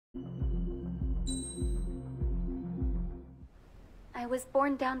I was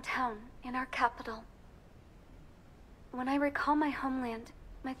born downtown, in our capital. When I recall my homeland,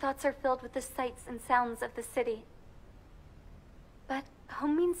 my thoughts are filled with the sights and sounds of the city. But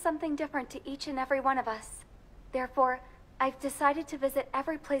home means something different to each and every one of us. Therefore, I've decided to visit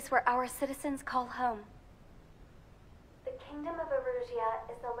every place where our citizens call home. The Kingdom of Erusea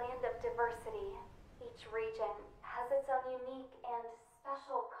is the land of diversity. Each region has its own unique and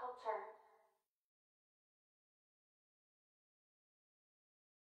special culture.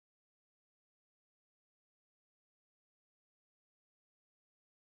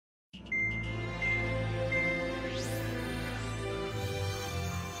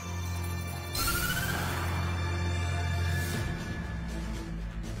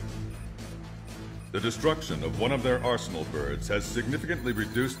 The destruction of one of their arsenal birds has significantly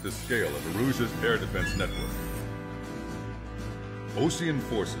reduced the scale of Erusea's air defense network. Osean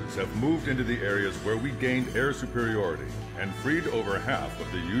forces have moved into the areas where we gained air superiority and freed over half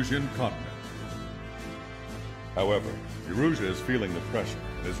of the Erusean continent. However, Erusea is feeling the pressure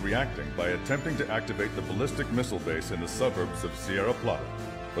and is reacting by attempting to activate the ballistic missile base in the suburbs of Sierraplata.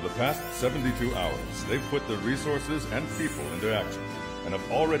 For the past 72 hours, they've put the resources and people into action, and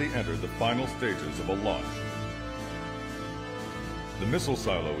have already entered the final stages of a launch. The missile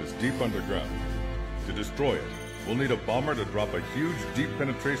silo is deep underground. To destroy it, we'll need a bomber to drop a huge deep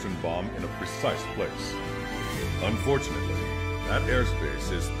penetration bomb in a precise place. Unfortunately, that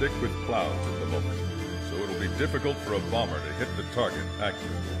airspace is thick with clouds at the moment, so it'll be difficult for a bomber to hit the target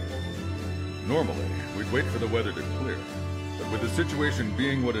accurately. Normally, we'd wait for the weather to clear, but with the situation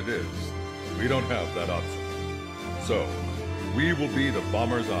being what it is, we don't have that option. So, we will be the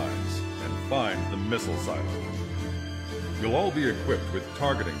bomber's eyes and find the missile silo. You'll all be equipped with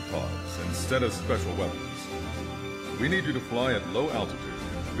targeting pods instead of special weapons. We need you to fly at low altitude,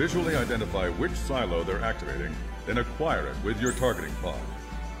 visually identify which silo they're activating, then acquire it with your targeting pod.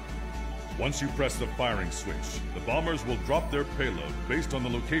 Once you press the firing switch, the bombers will drop their payload based on the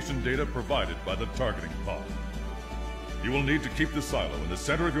location data provided by the targeting pod. You will need to keep the silo in the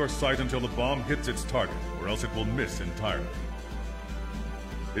center of your sight until the bomb hits its target, or else it will miss entirely.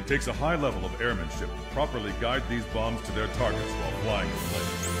 It takes a high level of airmanship to properly guide these bombs to their targets while flying in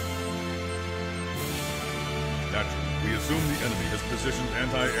place. Naturally, we assume the enemy has positioned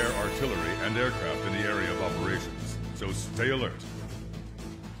anti-air artillery and aircraft in the area of operations, so stay alert.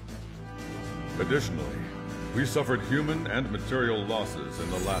 Additionally, we suffered human and material losses in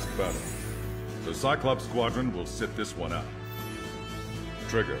the last battle. The Cyclops Squadron will sit this one out.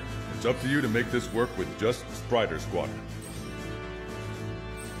 Trigger, it's up to you to make this work with just Strider Squadron.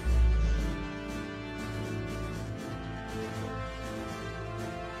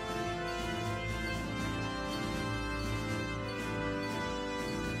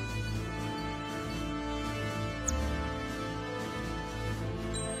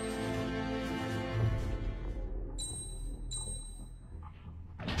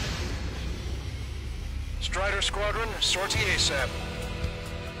 Strider Squadron, sortie ASAP.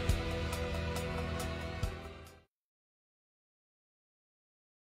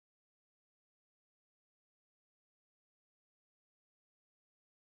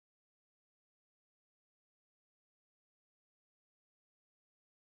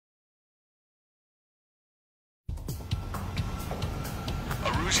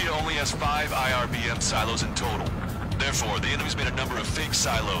 Erusea only has 5 IRBM silos in total. Therefore, the enemy's made a number of fake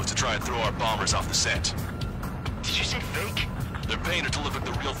silos to try and throw our bombers off the scent. Did you say fake? They're painted to look like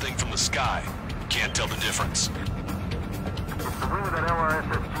the real thing from the sky. Can't tell the difference. It's the wing of that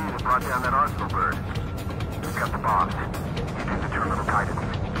LRSSG that brought down that arsenal bird. We've got the bombs. You do the terminal guidance.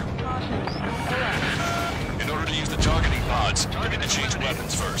 In order to use the targeting pods, you need to change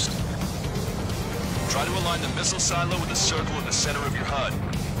weapons first. Try to align the missile silo with the circle in the center of your HUD.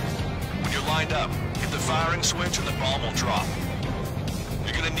 When you're lined up, hit the firing switch and the bomb will drop.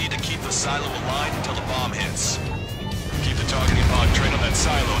 You're gonna need to keep the silo aligned until the bomb hits. Keep the targeting pod trained on that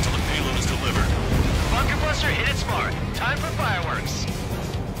silo until the payload is delivered. Bunker Buster hit its mark. Time for fireworks.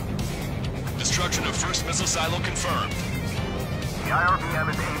 Destruction of first missile silo confirmed. The IRBM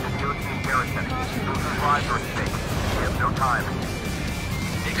is aimed at the Osean garrison. Those whose lives are at stake. We have no time.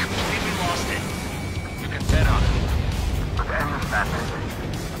 They completely lost it. You can bet on it. Let's end this madness.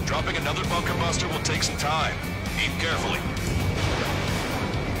 Dropping another bunker buster will take some time. Aim carefully.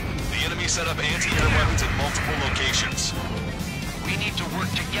 The enemy set up anti-air weapons in multiple locations. We need to work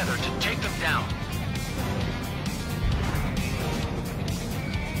together to take them down.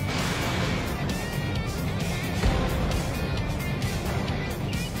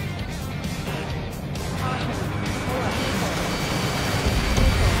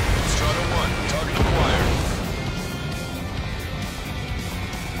 Strider 1, target acquired.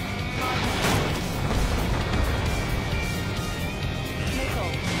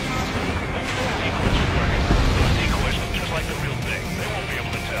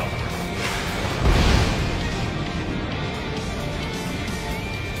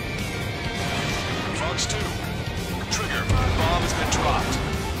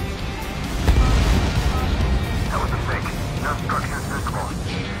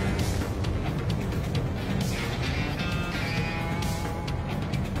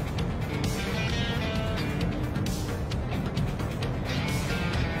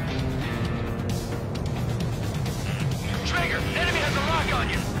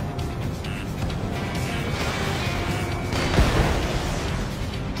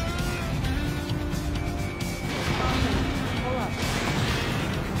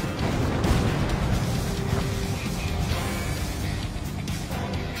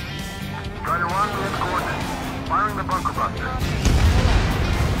 Strider 1, we have coordinates. Firing the bunker buster.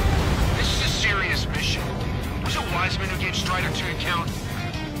 This is a serious mission. Was it Wiseman who gave Strider 2 a count?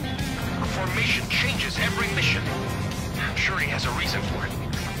 A formation changes every mission. I'm sure he has a reason for it.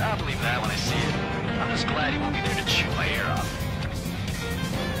 I'll believe that when I see it. I'm just glad he won't be there to chew my ear off.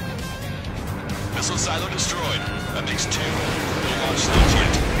 Missile silo destroyed. That makes 2. No launch slots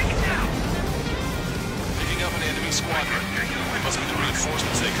yet. Picking up an enemy squadron. They must be the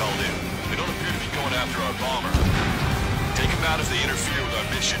reinforcements they called in. They don't appear to be going after our bomber. Take them out if they interfere with our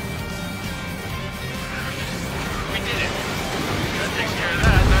mission. We did it. That takes care of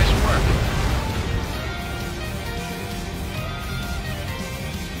that. Nice work.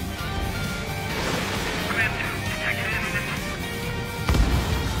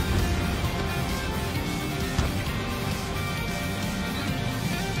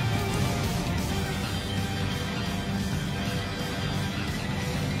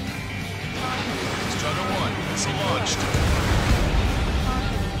 Strider 1, missile launched.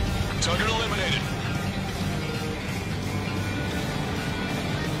 Target eliminated.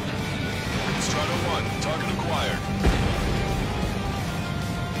 Strider 1, target acquired.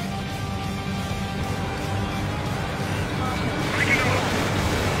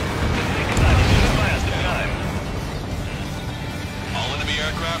 All enemy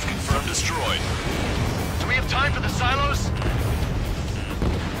aircraft confirmed destroyed. Do we have time for the silos?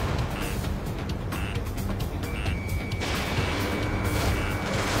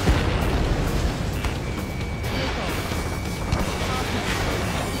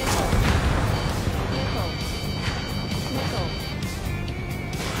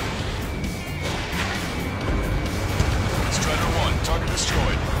 Strider 1, target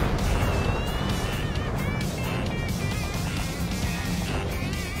destroyed.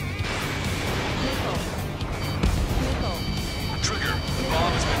 Trigger, the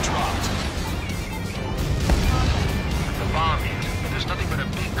bomb has been dropped. The bomb hit. There's nothing but a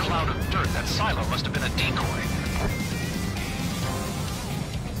big cloud of dirt. That silo must have been a decoy.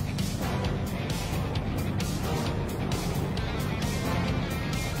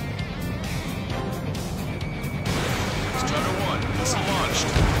 Strider 1, missile launched.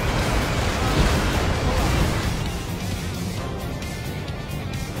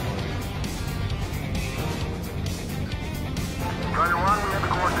 Strider 1, we have the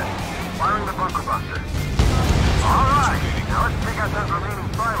coordinates. Firing the bunker buster. Alright, now let's take out those remaining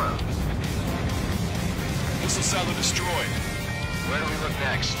silos. Missile silo destroyed. Where do we look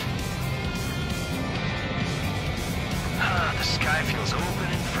next? The sky feels open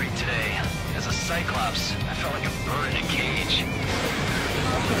and free today. As a Cyclops, I felt like a bird in a cage.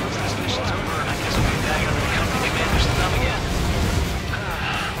 Once this mission's over, I guess we'll be back under the company commander's thumb again.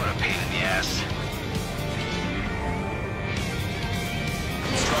 What a pain in the ass.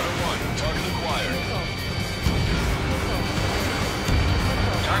 Strider 1, target acquired.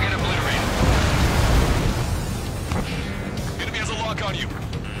 Target obliterated. Enemy has a lock on you.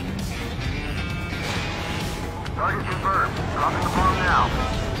 Target confirmed. Dropping the bomb now.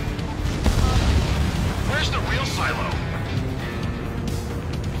 Where's the real silo?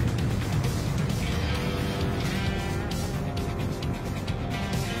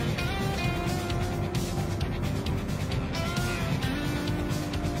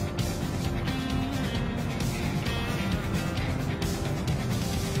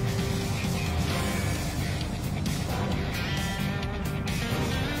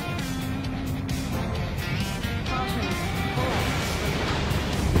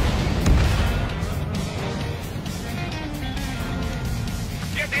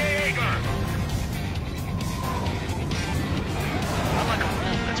 Get the AA gun! I'm like a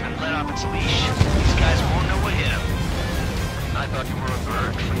wolf that's been let off its leash. These guys won't know what hit him. I thought you were a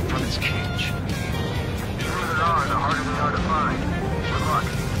bird free from its cage. The fewer there are, the harder they are to find. Good luck.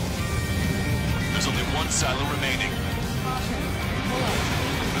 There's only 1 silo remaining.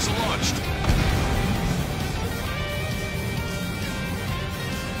 Missile launched.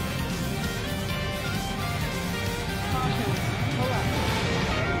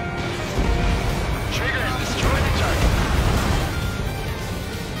 Trigger has destroyed the target.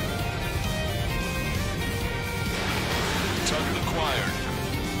 Target acquired.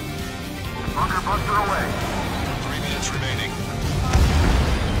 Bunker buster away. 3 minutes remaining.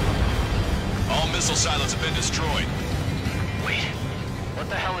 All missile silos have been destroyed. Wait, what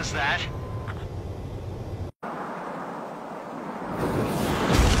the hell is that?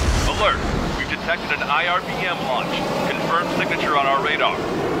 Alert! We've detected an IRBM launch. Confirmed signature on our radar.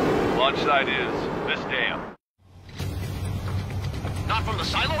 Launch site is this dam. Not from the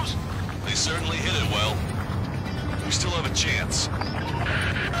silos? They certainly hit it well. We still have a chance.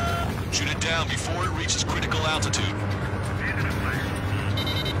 Shoot it down before it reaches critical altitude.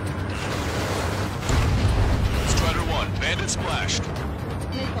 Strider 1, bandit splashed.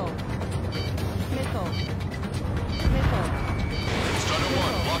 Missile. Missile. Missile. Strider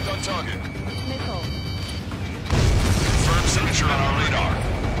 1, locked on target. Missile. Confirmed signature on our radar.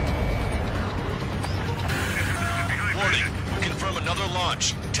 Warning, we confirm another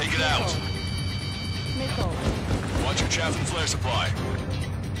launch. Take it out. Missile. Watch your chaff and flare supply.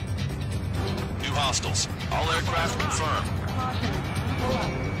 New hostiles. All aircraft confirmed. Caution. Pull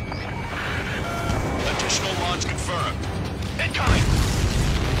up. Additional launch confirmed. Incoming!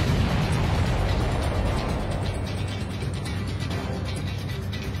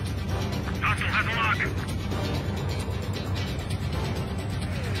 Hostile has a lock.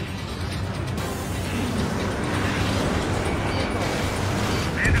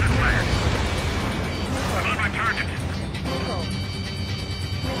 Bandit is fired. I'm on my target. Missile.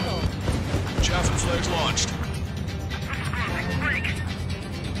 Missile. Chaff and flares launched. Break.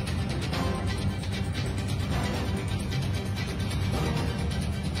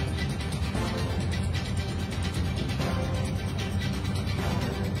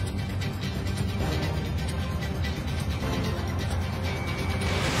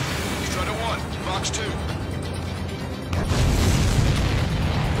 Strider 1, Box 2.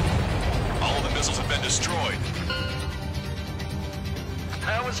 All of the missiles have been destroyed.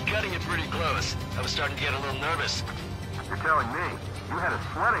 I was cutting it pretty close. I was starting to get a little nervous. You're telling me you had us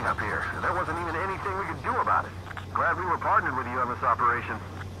sweating up here, and there wasn't even anything we could do about it. Glad we were partnered with you on this operation.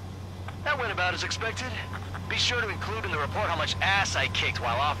 That went about as expected. Be sure to include in the report how much ass I kicked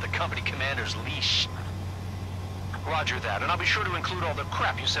while off the company commander's leash. Roger that, and I'll be sure to include all the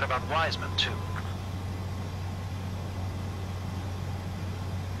crap you said about Wiseman, too.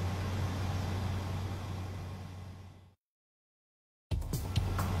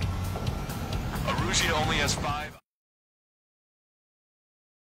 Erusea only has 5...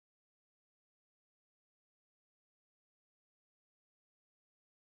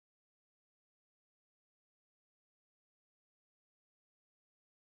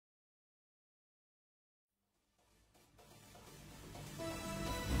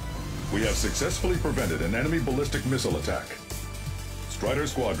 We have successfully prevented an enemy ballistic missile attack. Strider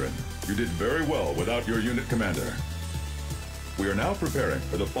Squadron, you did very well without your unit commander. We are now preparing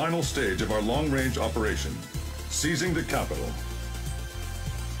for the final stage of our long-range operation, seizing the capital.